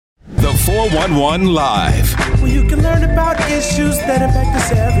411 Live. Where you can learn about issues that affect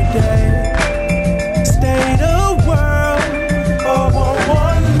us every day. State of world,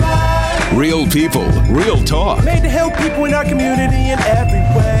 411 Live. Real people, real talk. Made to help people in our community in every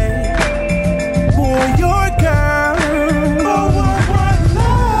way. For your girl, 411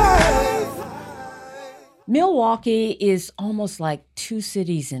 Live. Milwaukee is almost like two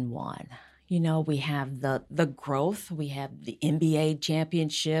cities in one. You know, we have the growth, we have the NBA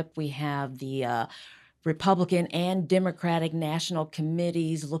championship, we have the Republican and Democratic national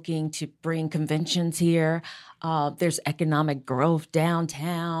committees looking to bring conventions here. There's economic growth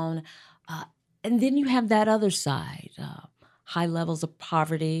downtown. And then you have that other side, high levels of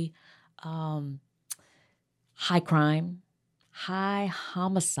poverty, high crime, high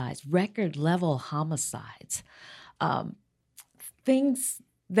homicides, record level homicides, things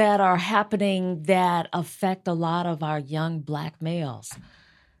that are happening that affect a lot of our young Black males.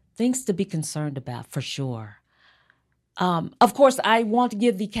 Things to be concerned about, for sure. Of course, I want to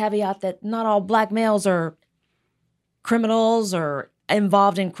give the caveat that not all Black males are criminals or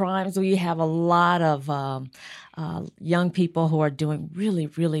involved in crimes. We have a lot of young people who are doing really,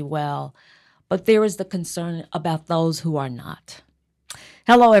 really well. But there is the concern about those who are not.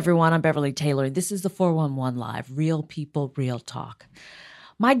 Hello, everyone. I'm Beverly Taylor. This is the 411 Live, Real People, Real Talk.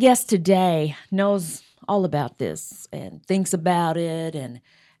 My guest today knows all about this and thinks about it and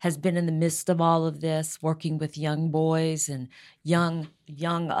has been in the midst of all of this, working with young boys and young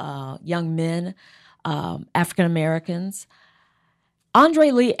men, African Americans. Andre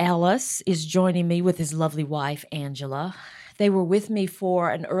Lee Ellis is joining me with his lovely wife, Angela. They were with me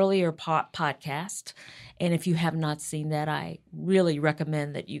for an earlier podcast, and if you have not seen that, I really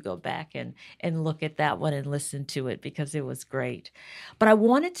recommend that you go back and look at that one and listen to it because it was great. But I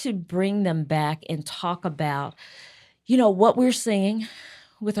wanted to bring them back and talk about, you know, what we're seeing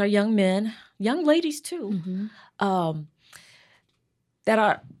with our young men, young ladies too, that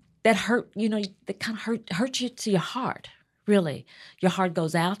hurt, you know, that kind of hurt you to your heart, really. Your heart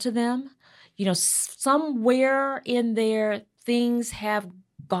goes out to them. You know, somewhere in there, things have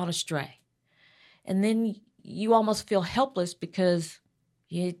gone astray. And then you almost feel helpless because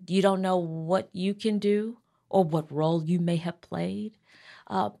you don't know what you can do or what role you may have played.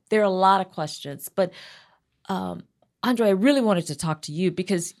 There are a lot of questions. But, Andre, I really wanted to talk to you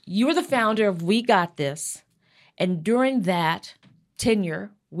because you were the founder of We Got This. And during that tenure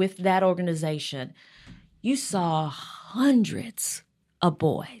with that organization, you saw hundreds of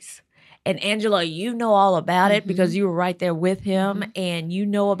boys. And Angela, you know all about it because you were right there with him, and you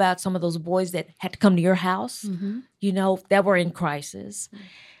know about some of those boys that had to come to your house, you know, that were in crisis.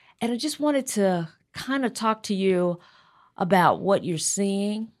 And I just wanted to kind of talk to you about what you're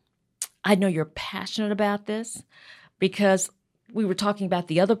seeing. I know you're passionate about this because we were talking about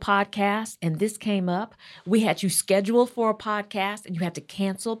the other podcast, and this came up. We had you scheduled for a podcast, and you had to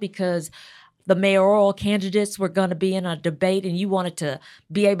cancel because the mayoral candidates were going to be in a debate, and you wanted to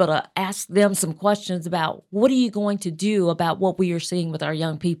be able to ask them some questions about what are you going to do about what we are seeing with our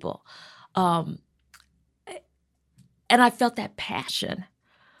young people. And I felt that passion.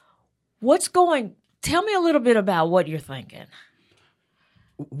 Tell me a little bit about what you're thinking.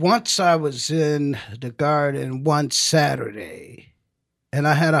 Once I was in the garden one Saturday, and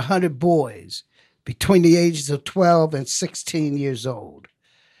I had 100 boys between the ages of 12 and 16 years old.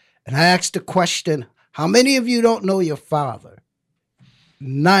 And I asked the question, how many of you don't know your father?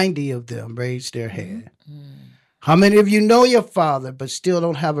 90 of them raised their hand. How many of you know your father but still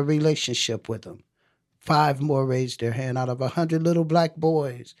don't have a relationship with him? 5 more raised their hand out of 100 little Black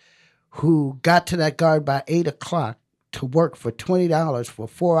boys who got to that guard by 8 o'clock to work for $20 for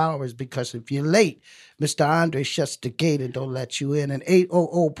 4 hours because if you're late, Mr. Andre shuts the gate and don't let you in. And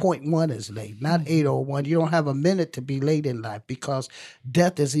 800.1 is late, not 801. You don't have a minute to be late in life because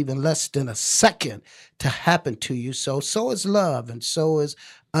death is even less than a second to happen to you. So is love and so is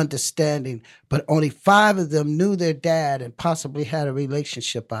understanding. But only 5 of them knew their dad and possibly had a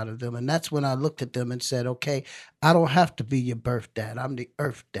relationship out of them. And that's when I looked at them and said, okay, I don't have to be your birth dad. I'm the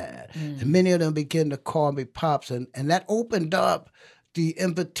earth dad. And many of them began to call me Pops. And that opened up the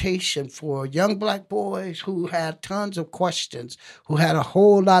invitation for young Black boys who had tons of questions, who had a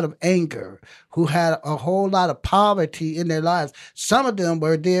whole lot of anger, who had a whole lot of poverty in their lives. Some of them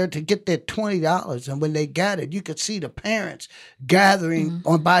were there to get their $20, and when they got it, you could see the parents gathering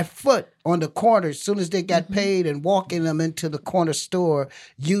on by foot on the corner as soon as they got paid and walking them into the corner store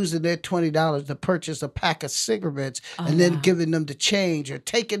using their $20 to purchase a pack of cigarettes and then giving them the change, or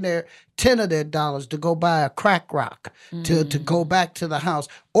taking their 10 of their dollars to go buy a crack rock to go back to the house.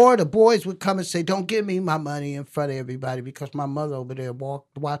 Or the boys would come and say, don't give me my money in front of everybody because my mother over there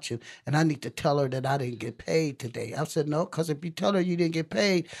watching and I need to tell her that I didn't get paid today. I said, no, because if you tell her you didn't get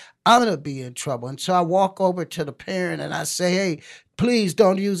paid, I'm going to be in trouble. And so I walk over to the parent and I say, hey, please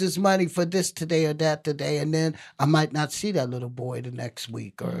don't use this money for this today or that today. And then I might not see that little boy the next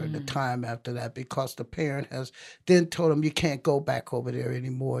week or the time after that because the parent has then told him you can't go back over there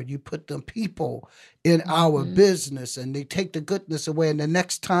anymore. You put them people in our business and they take the goodness away. And the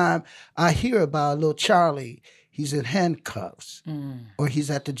next time I hear about little Charlie, he's in handcuffs or he's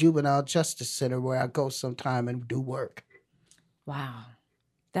at the Juvenile Justice Center where I go sometime and do work. Wow.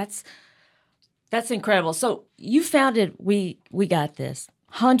 That's incredible. So you founded We Got This.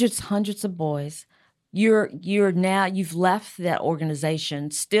 Hundreds of boys. You're now, you've left that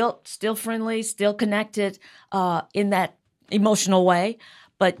organization, still friendly, still connected in that emotional way,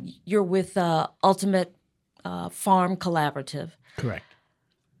 but you're with Ultimate Farm Collaborative. Correct.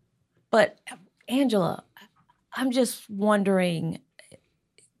 But Angela, I'm just wondering,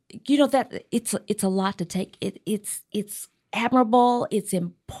 that it's a lot to take. It's admirable. It's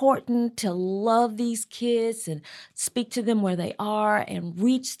important to love these kids and speak to them where they are and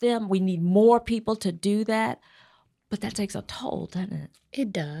reach them. We need more people to do that. But that takes a toll, doesn't it?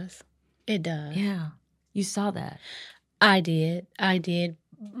 It does. It does. Yeah. You saw that. I did.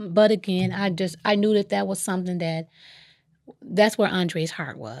 But again, I knew that was something that's where Andre's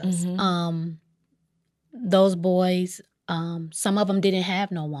heart was. Those boys, some of them didn't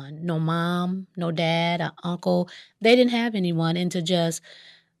have no one, no mom, no dad, an uncle. They didn't have anyone, and to just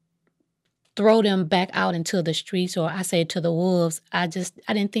throw them back out into the streets, or I say to the wolves, I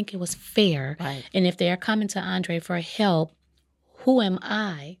didn't think it was fair. Right. And if they're coming to Andre for help, who am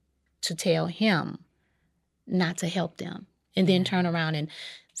I to tell him not to help them? And then turn around and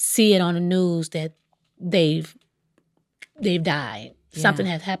see it on the news that they've died. Yeah. Something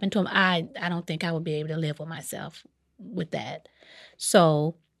has happened to them. I don't think I would be able to live with myself with that.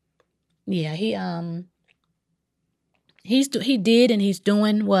 So, yeah, he did, and he's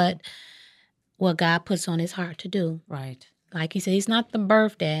doing what God puts on his heart to do. Right. Like he said, he's not the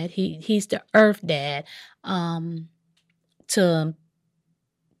birth dad. He's the earth dad. I'll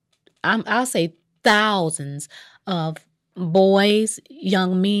say thousands of boys,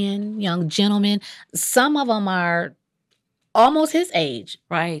 young men, young gentlemen. Some of them are almost his age.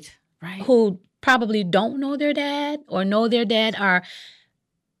 Right. Who probably don't know their dad or know their dad are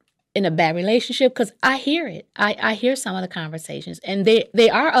in a bad relationship, because I hear it. I hear some of the conversations, and they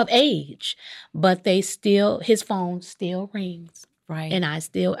are of age, but his phone still rings. Right. And I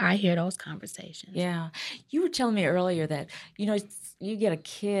hear those conversations. Yeah. You were telling me earlier that, you get a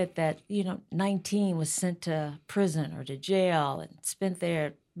kid that, 19 was sent to prison or to jail and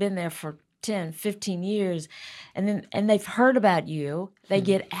been there for 10, 15 years, and they've heard about you. They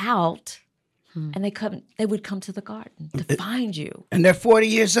get out. And they would come to the garden to find you. And they're 40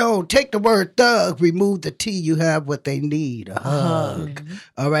 years old. Take the word thug, remove the T, you have what they need, a hug.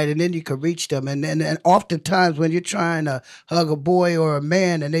 All right, and then you can reach them. And oftentimes when you're trying to hug a boy or a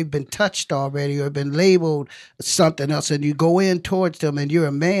man and they've been touched already or been labeled something else, and you go in towards them and you're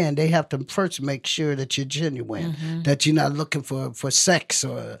a man, they have to first make sure that you're genuine, that you're not looking for sex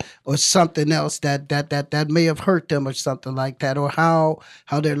or something else that may have hurt them or something like that, or how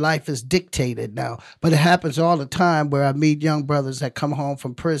their life is dictated now. But it happens all the time where I meet young brothers that come home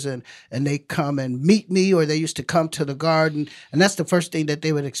from prison and they come and meet me, or they used to come to the garden, and that's the first thing that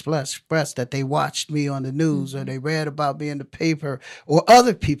they would express, that they watched me on the news or they read about me in the paper, or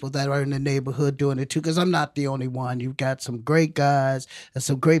other people that are in the neighborhood doing it too, because I'm not the only one. You've got some great guys and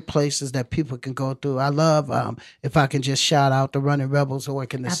some great places that people can go through. I love, if I can just shout out the Running Rebels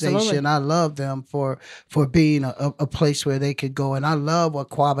organization. Absolutely. I love them for being a place where they could go, and I love what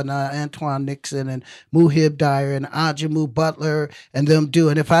Kwabena, Antoine Nixon, and Muhib Dyer and Ajamu Butler and them do.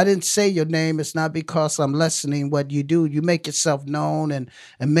 And if I didn't say your name, it's not because I'm lessening what you do. You make yourself known and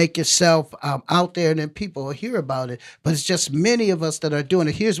make yourself out there, and then people will hear about it. But it's just many of us that are doing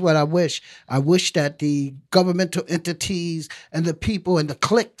it. Here's what I wish. I wish that the governmental entities and the people and the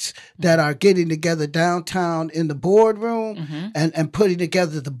cliques that are getting together downtown in the boardroom and putting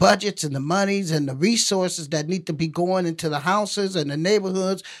together the budgets and the monies and the resources that need to be going into the houses and the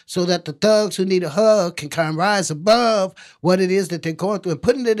neighborhoods, so that the thugs who need a hug can kind of rise above what it is that they're going through, and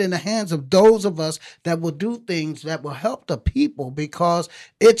putting it in the hands of those of us that will do things that will help the people, because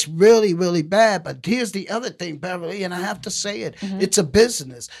it's really, really bad. But here's the other thing, Beverly, and I have to say it. It's a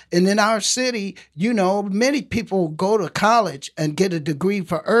business. And in our city, many people go to college and get a degree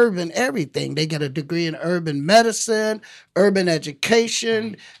for urban everything. They get a degree in urban medicine, urban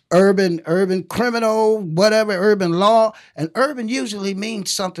education, urban criminal, whatever, urban law. And urban usually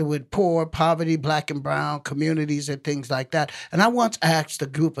means something with poor, poverty, black and brown communities and things like that. And I once asked a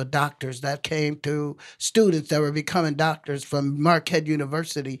group of doctors that came through, students that were becoming doctors from Marquette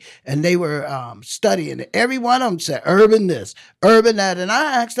University, and they were studying it. Every one of them said urban this, urban that. And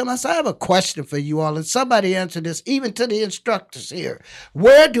I asked them, I said, I have a question for you all. And somebody answered this, even to the instructors here.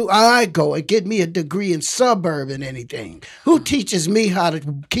 Where do I go and get me a degree in suburban anything? Who teaches me how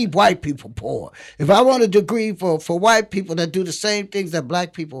to keep white people poor? If I want a degree for white people that do the same things that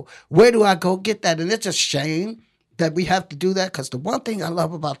black people, where do I go get that? And it's a shame that we have to do that, because the one thing I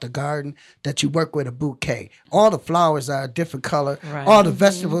love about the garden, that you work with a bouquet. All the flowers are a different color. Right. All the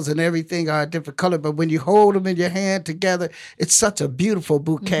vegetables and everything are a different color. But when you hold them in your hand together, it's such a beautiful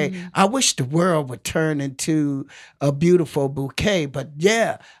bouquet. I wish the world would turn into a beautiful bouquet. But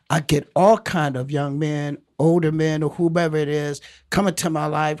yeah, I get all kind of young men, older men, or whomever it is, coming to my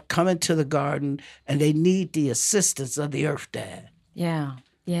life, coming to the garden, and they need the assistance of the Earth Dad. Yeah,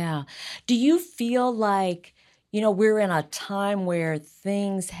 yeah. Do you feel like, we're in a time where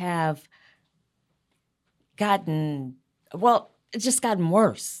things have it's just gotten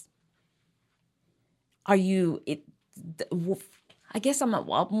worse? I guess I'm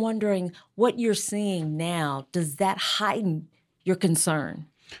wondering what you're seeing now. Does that heighten your concern?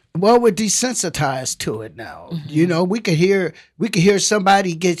 Well, we're desensitized to it now. We could hear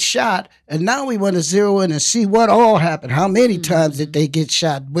somebody get shot, and now we want to zero in and see what all happened. How many times did they get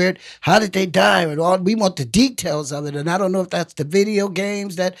shot? How did they die? And all, we want the details of it. And I don't know if that's the video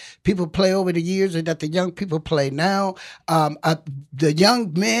games that people play over the years or that the young people play now. The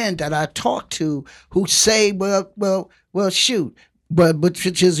young men that I talk to who say, well, shoot, but which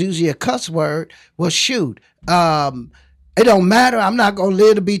is usually a cuss word. Well, shoot. It don't matter. I'm not going to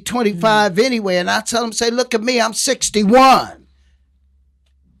live to be 25 anyway. And I tell them, say, look at me, I'm 61.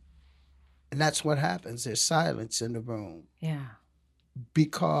 And that's what happens. There's silence in the room. Yeah.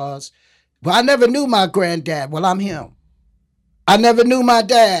 Because, I never knew my granddad. Well, I'm him. I never knew my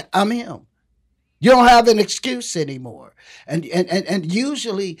dad. I'm him. You don't have an excuse anymore. And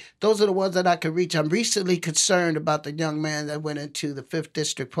usually those are the ones that I can reach. I'm recently concerned about the young man that went into the 5th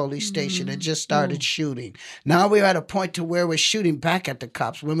District Police Station and just started shooting. Now we're at a point to where we're shooting back at the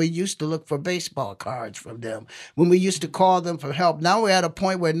cops when we used to look for baseball cards from them, when we used to call them for help. Now we're at a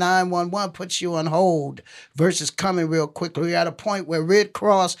point where 911 puts you on hold versus coming real quickly. We're at a point where Red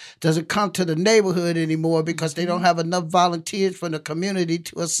Cross doesn't come to the neighborhood anymore because they don't have enough volunteers from the community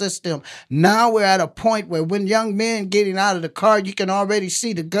to assist them. Now we're at a point where when young men getting out of the car, you can already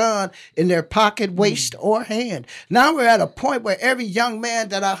see the gun in their pocket, waist, or hand. Now we're at a point where every young man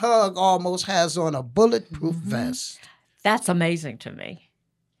that I hug almost has on a bulletproof vest. That's amazing to me.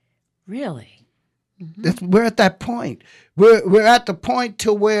 Really? We're at that point. We're at the point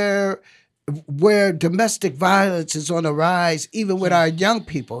to where domestic violence is on the rise, even with our young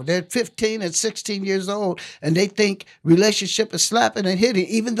people. They're 15 and 16 years old, and they think relationship is slapping and hitting,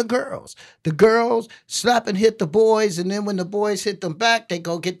 even the girls. The girls slap and hit the boys, and then when the boys hit them back, they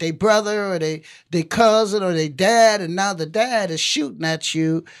go get their brother or their cousin or their dad, and now the dad is shooting at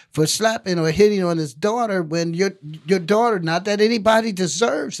you for slapping or hitting on his daughter when your daughter, not that anybody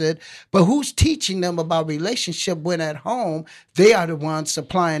deserves it, but who's teaching them about relationship when at home they are the ones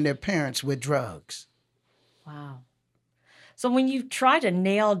supplying their parents with drugs. Wow. So when you try to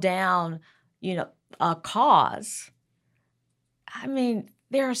nail down, a cause, I mean,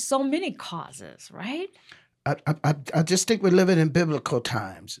 there are so many causes, right? I just think we're living in biblical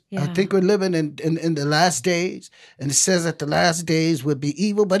times. Yeah. I think we're living in the last days, and it says that the last days would be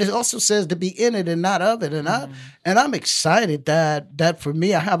evil, but it also says to be in it and not of it. And I'm excited that for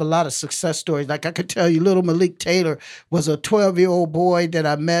me, I have a lot of success stories. Like I could tell you, little Malik Taylor was a 12-year-old boy that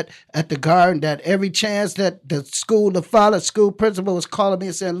I met at the garden. That every chance that the school principal was calling me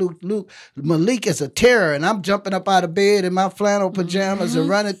and saying, Luke, Malik is a terror, and I'm jumping up out of bed in my flannel pajamas and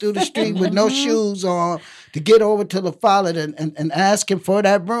running through the street with no shoes on to get over to the father and ask him for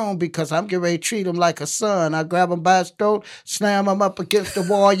that room because I'm getting ready to treat him like a son. I grab him by his throat, slam him up against the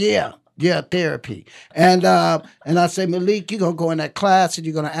wall. Yeah, therapy. And I say, Malik, you're going to go in that class and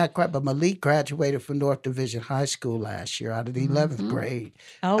you're going to act right. But Malik graduated from North Division High School last year out of the 11th grade.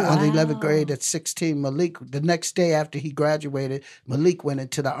 Oh, wow. Out of the 11th grade at 16, Malik, the next day after he graduated, Malik went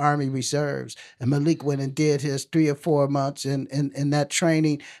into the Army Reserves. And Malik went and did his 3 or 4 months in that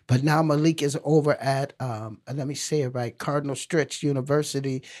training. But now Malik is over at, let me say it right, Cardinal Stritch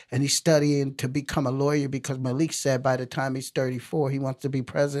University. And he's studying to become a lawyer because Malik said by the time he's 34, he wants to be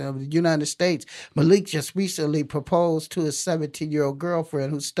president of the United United States. Malik just recently proposed to his 17-year-old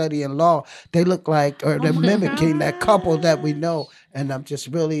girlfriend who's studying law. They look like, or they're mimicking that couple that we know. And I'm just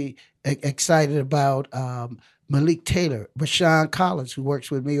really excited about Malik Taylor, Rashawn Collins, who works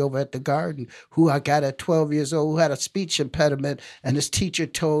with me over at the Garden, who I got at 12 years old, who had a speech impediment, and his teacher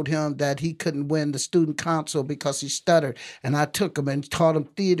told him that he couldn't win the student council because he stuttered. And I took him and taught him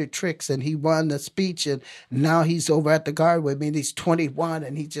theater tricks, and he won the speech, and now he's over at the Garden with me, and he's 21,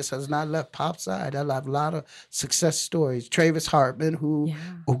 and he just has not left Pop's side. I have a lot of success stories. Travis Hartman, who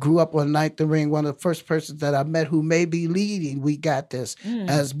grew up on Ninth and Ring, one of the first persons that I met who may be leading We Got This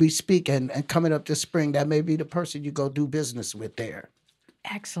as we speak, and coming up this spring, that may be the person you go do business with there.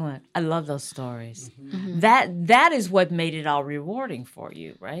 Excellent. I love those stories. That is what made it all rewarding for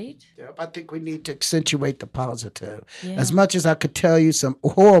you, right? Yep, I think we need to accentuate the positive. Yeah. As much as I could tell you some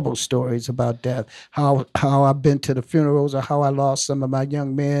horrible stories about death, how I've been to the funerals or how I lost some of my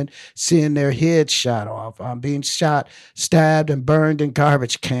young men, seeing their heads shot off, being shot, stabbed, and burned in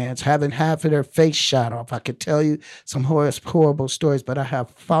garbage cans, having half of their face shot off. I could tell you some horrible stories, but I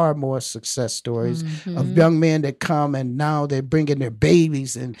have far more success stories of young men that come and now they're bringing their babies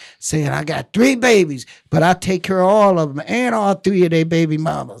and saying, I got 3 babies, but I take care of all of them and all 3 of their baby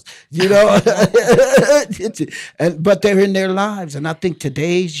mamas, you know. But they're in their lives. And I think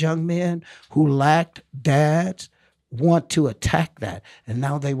today's young men who lacked dads want to attack that. And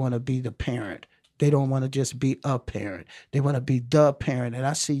now they want to be the parent. They don't want to just be a parent. They want to be the parent. And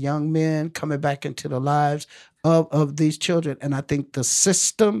I see young men coming back into the lives of these children. And I think the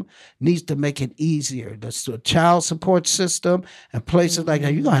system needs to make it easier. The child support system and places like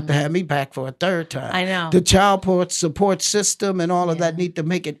that, you're going to have me back for a third time. I know. The child support system and all of that need to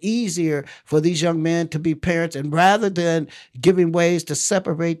make it easier for these young men to be parents. And rather than giving ways to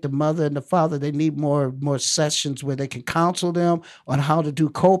separate the mother and the father, they need more sessions where they can counsel them on how to do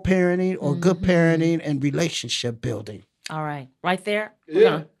co-parenting or good parenting and relationship building. All right. Right there. We're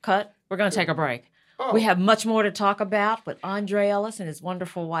going to cut. We're going to take a break. We have much more to talk about with Andre Ellis and his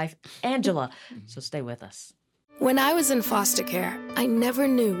wonderful wife, Angela. So stay with us. When I was in foster care, I never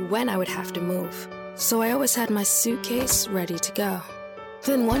knew when I would have to move. So I always had my suitcase ready to go.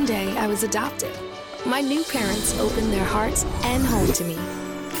 Then one day, I was adopted. My new parents opened their hearts and home to me.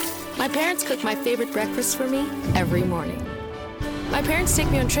 My parents cook my favorite breakfast for me every morning. My parents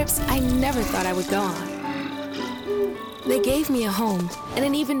take me on trips I never thought I would go on. They gave me a home and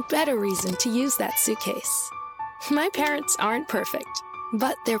an even better reason to use that suitcase. My parents aren't perfect,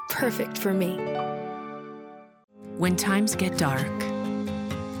 but they're perfect for me. When times get dark,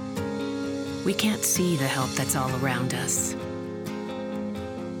 we can't see the help that's all around us.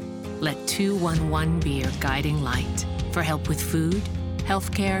 Let 211 be your guiding light for help with food,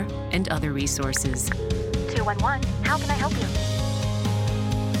 healthcare, and other resources. 211, how can I help you?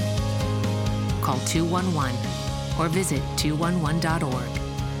 Call 211 or visit 211.org.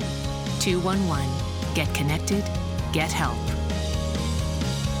 211, get connected, get help.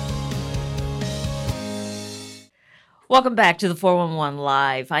 Welcome back to the 411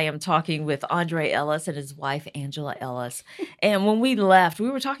 Live. I am talking with Andre Ellis and his wife, Angela Ellis. And when we left, we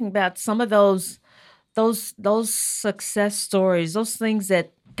were talking about some of those success stories, those things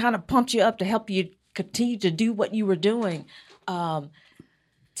that kind of pumped you up to help you continue to do what you were doing. To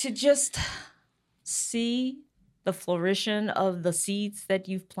just see the flourishing of the seeds that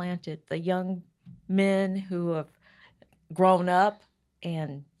you've planted, the young men who have grown up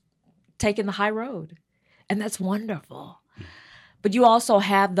and taken the high road. And that's wonderful. But you also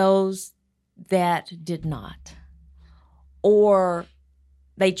have those that did not. Or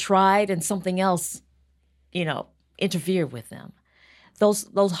they tried and something else, interfered with them.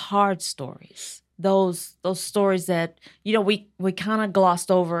 Those hard stories. Those stories that, we kind of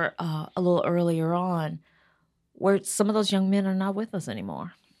glossed over a little earlier on, where some of those young men are not with us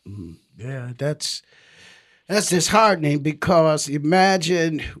anymore. Yeah, that's disheartening, because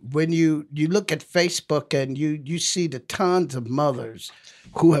imagine when you look at Facebook and you see the tons of mothers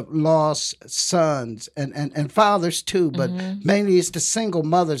who have lost sons and fathers too, but mainly it's the single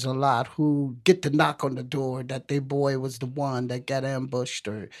mothers a lot who get to knock on the door that their boy was the one that got ambushed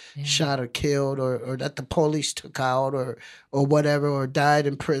or shot or killed or that the police took out or whatever, or died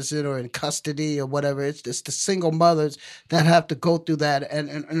in prison or in custody or whatever. It's the single mothers that have to go through that.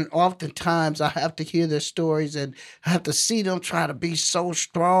 And oftentimes I have to hear their story stories, and I have to see them try to be so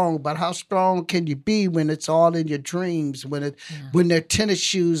strong. But how strong can you be when it's all in your dreams? When their tennis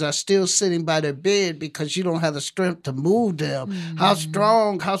shoes are still sitting by their bed because you don't have the strength to move them? How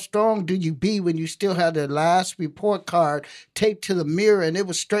strong do you be when you still have their last report card taped to the mirror and it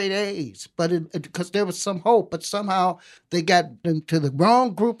was straight A's? But because there was some hope, but somehow they got into the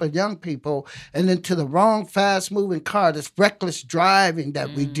wrong group of young people and into the wrong fast-moving car, this reckless driving that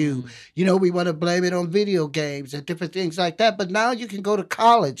we do. You know, we want to blame it on video games and different things like that. But now you can go to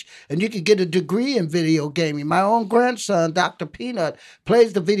college and you can get a degree in video gaming. My own grandson, Dr. Peanut,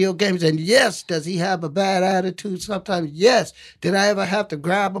 plays the video games. And yes, does he have a bad attitude sometimes? Yes. Did I ever have to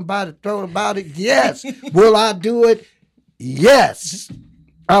grab him by the throat about it? Yes. Will I do it? Yes.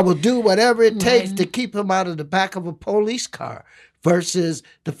 I will do whatever it takes to keep him out of the back of a police car versus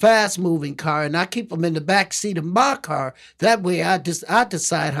the fast-moving car, and I keep him in the back seat of my car. That way, I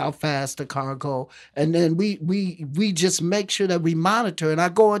decide how fast the car go, and then we just make sure that we monitor. And I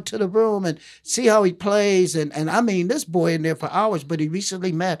go into the room and see how he plays, and I mean, this boy in there for hours. But he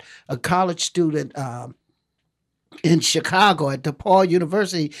recently met a college student in Chicago at DePaul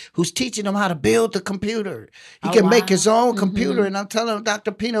University who's teaching him how to build the computer. He can make his own computer. And I'm telling him,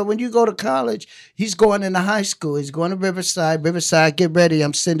 Dr. Pino, when you go to college, he's going into high school. He's going to Riverside. Riverside, get ready.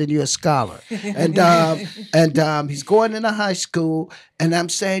 I'm sending you a scholar. And he's going into high school. And I'm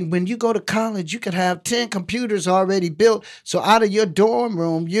saying, when you go to college, you could have 10 computers already built. So out of your dorm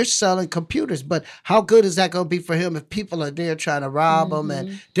room, you're selling computers. But how good is that going to be for him if people are there trying to rob him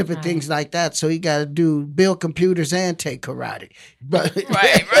and different things like that? So he got to build computers and take karate. But,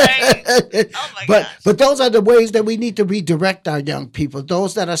 right. Oh my gosh. But those are the ways that we need to redirect our young people.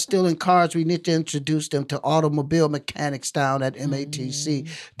 Those that are still in cars, we need to introduce them to automobile mechanics down at MATC.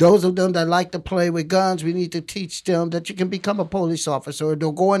 Those of them that like to play with guns, we need to teach them that you can become a police officer. Or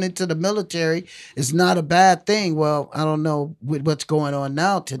going into the military is not a bad thing. Well, I don't know what's going on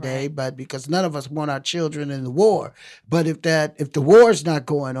now today, but because none of us want our children in the war. But if the war is not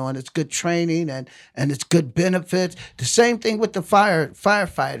going on, it's good training and it's good benefits. The same thing with the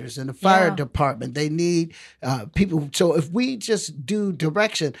firefighters and the fire department. They need people. So if we just do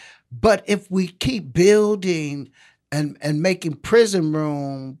direction, but if we keep building and making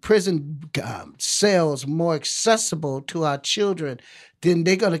prison cells more accessible to our children, then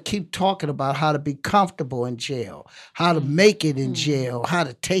they're going to keep talking about how to be comfortable in jail, how to make it in jail, how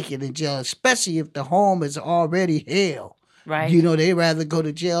to take it in jail, especially if the home is already hell. Right. You know, they rather go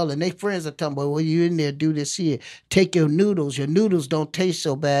to jail, and their friends are telling them, well, you in there, do this here. Take your noodles. Your noodles don't taste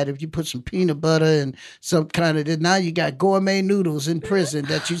so bad if you put some peanut butter and some kind of, now you got gourmet noodles in prison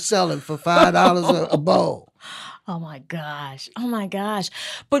that you're selling for $5 a bowl. Oh my gosh!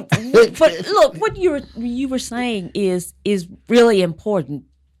 But look, what you were saying is really important.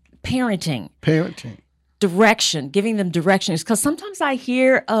 Parenting, direction, giving them directions. Because sometimes I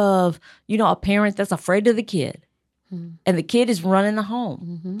hear of a parent that's afraid of the kid, and the kid is running the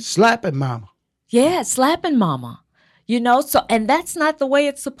home, slapping mama. Yeah, slapping mama. So and that's not the way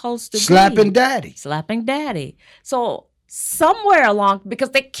it's supposed to be. Slapping daddy. So somewhere along,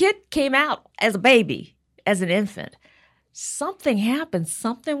 because the kid came out as a baby, as an infant, something happened.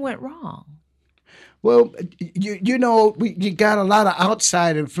 Something went wrong. Well, you got a lot of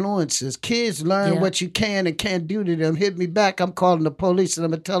outside influences. Kids learn what you can and can't do to them. Hit me back, I'm calling the police and I'm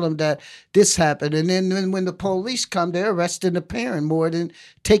going to tell them that this happened. And then when the police come, they're arresting the parent more than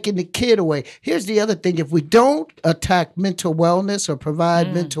taking the kid away. Here's the other thing. If we don't attack mental wellness or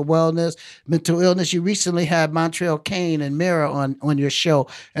provide mental wellness, mental illness, you recently had Montreal Kane and Mira on your show.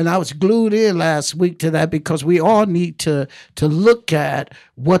 And I was glued in last week to that because we all need to look at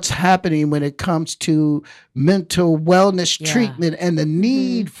what's happening when it comes to mental wellness treatment and the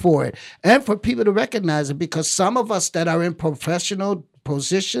need for it, and for people to recognize it, because some of us that are in professional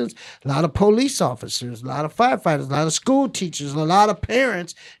positions, a lot of police officers, a lot of firefighters, a lot of school teachers, a lot of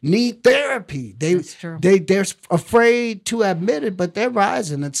parents need therapy. They're afraid to admit it, but they're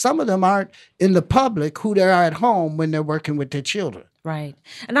rising, and some of them aren't in the public who they are at home when they're working with their children. Right.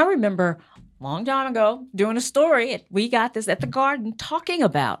 And I remember long time ago doing a story, we got this at the Garden, talking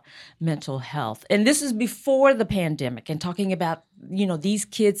about mental health. And this is before the pandemic, and talking about, these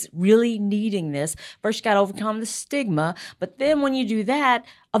kids really needing this. First, you got to overcome the stigma. But then when you do that,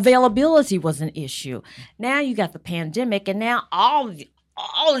 availability was an issue. Now you got the pandemic, and now all of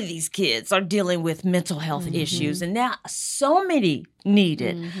these kids are dealing with mental health issues. And now so many need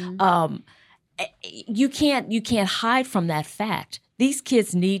it. You can't hide from that fact. These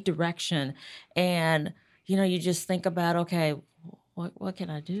kids need direction, and you just think about, okay, what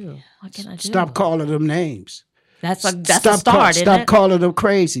can I do? What can I do? Stop calling them names. That's a start, isn't Stop it? calling them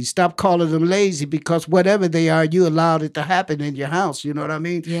crazy. Stop calling them lazy, because whatever they are, you allowed it to happen in your house. You know what I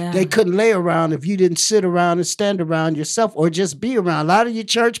mean? Yeah. They couldn't lay around if you didn't sit around and stand around yourself or just be around. A lot of your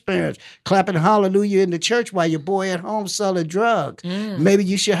church parents clapping hallelujah in the church while your boy at home selling drugs. Maybe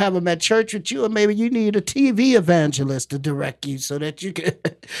you should have them at church with you, or maybe you need a TV evangelist to direct you so that you can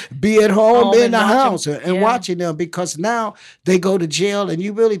be at home in and the watch 'em. house and Yeah. watching them, because now they go to jail and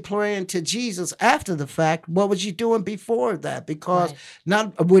you really praying to Jesus after the fact. What was you doing before that? Because Right.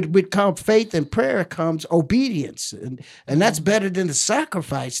 not with come faith and prayer comes obedience, and that's better than the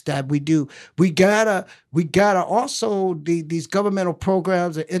sacrifice that we do. We gotta also these governmental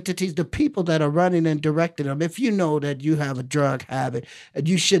programs and entities, the people that are running and directing them. If you know that you have a drug habit,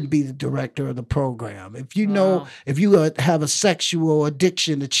 you shouldn't be the director of the program. If you know if you have a sexual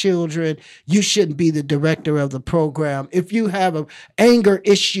addiction to children, you shouldn't be the director of the program. If you have anger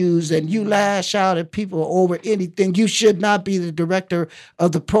issues and you lash out at people over anything, you should not be the director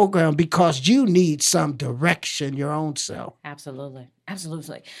of the program, because you need some direction your own self. Absolutely.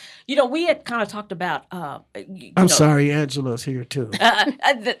 You know, we had kind of talked about. I'm sorry, Angela's here too.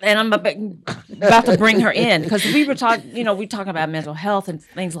 And I'm about to bring her in, because we were talking. You know, we talking about mental health and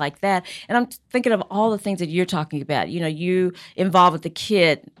things like that. And I'm thinking of all the things that you're talking about. You know, you involved with the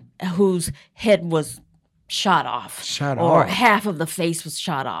kid whose head was shot off, or half of the face was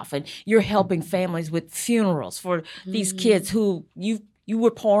shot off, and you're helping families with funerals for these kids who you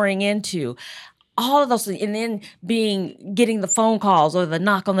were pouring into. All of those things, and then getting the phone calls or the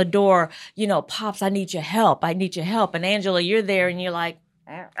knock on the door, you know, Pops, I need your help. And Angela, you're there and you're like,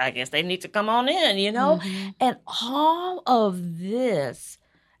 I guess they need to come on in, you know? And all of this,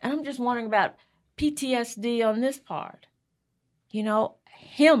 and I'm just wondering about PTSD on this part, you know,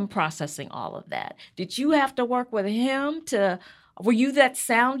 him processing all of that. Did you have to work with him were you that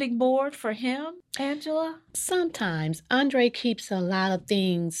sounding board for him, Angela? Sometimes Andre keeps a lot of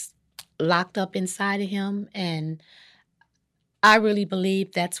things locked up inside of him, and I really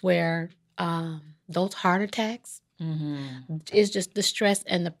believe that's where those heart attacks is just the stress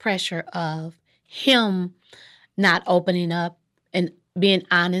and the pressure of him not opening up and being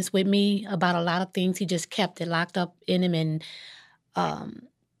honest with me about a lot of things. He just kept it locked up in him, and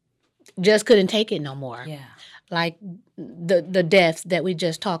just couldn't take it no more. Yeah. Like the deaths that we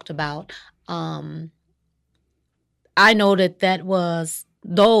just talked about. I know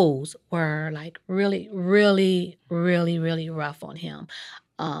those were like really, really, really, really rough on him.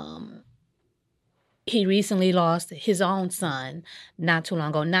 He recently lost his own son not too long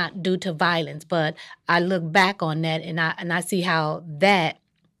ago, not due to violence, but I look back on that and I see how that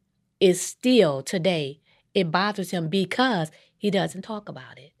is still today. It bothers him because he doesn't talk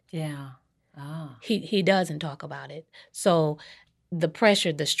about it. Yeah. Oh. He doesn't talk about it. So the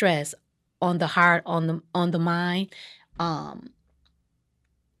pressure, the stress on the heart, on the mind,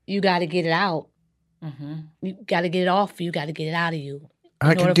 you got to get it out. You got to get it off. You got to get it out of you.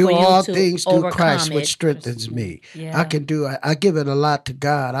 I can do all things through Christ, which strengthens me. Yeah. I can do it. I give it a lot to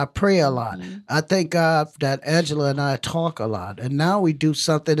God. I pray a lot. I thank God that Angela and I talk a lot. And now we do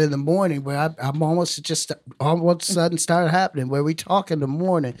something in the morning where I'm almost sudden started happening, where we talk in the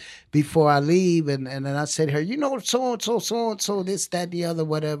morning before I leave. And then I say to her, you know, so-and-so, this, that, the other,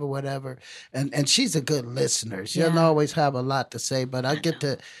 whatever. And she's a good listener. She doesn't always have a lot to say, but I get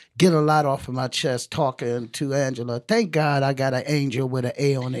to get a lot off of my chest talking to Angela. Thank God I got an angel with an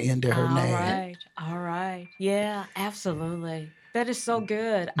A on the end of her name. All right. Yeah, absolutely. That is so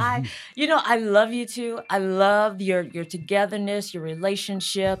good. I love you too. I love your togetherness, your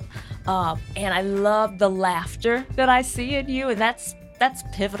relationship, and I love the laughter that I see in you, and that's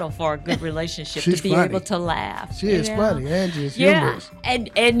pivotal for a good relationship. She's to be funny. able to laugh. She is funny. Angie is humorous.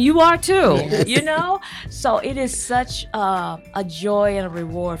 And you are too. You know, so it is such a joy and a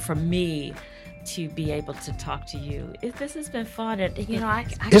reward for me to be able to talk to you. This has been fun, and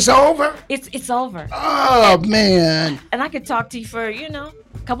It's over. It's over. Oh man! And I could talk to you for a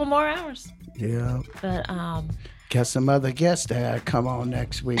couple more hours. Yeah. But got some other guests that come on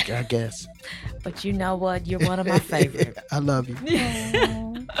next week, I guess. But you know what? You're one of my favorites. I love you.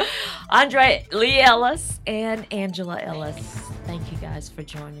 Andre Lee Ellis and Angela Ellis, thank you guys for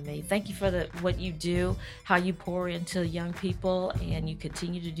joining me. Thank you for what you do, how you pour into young people, and you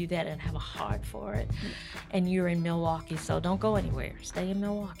continue to do that and have a heart for it. And you're in Milwaukee, so don't go anywhere. Stay in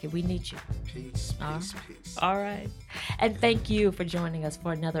Milwaukee. We need you. Peace. All right. And thank you for joining us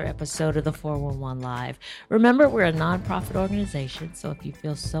for another episode of the 411 Live. Remember, we're a nonprofit organization, so if you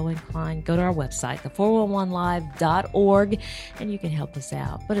feel so inclined, go to our website, the411live.org, and you can help us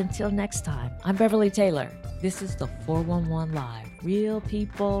out. But until next time, I'm Beverly Taylor. This is the 411 Live. Real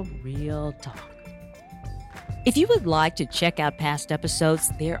people, real talk. If you would like to check out past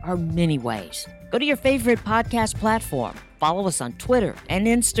episodes, there are many ways. Go to your favorite podcast platform. Follow us on Twitter and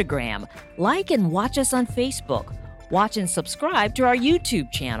Instagram. Like and watch us on Facebook. Watch and subscribe to our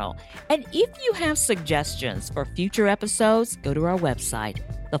YouTube channel. And if you have suggestions for future episodes, go to our website,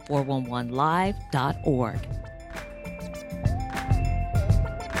 the411live.org.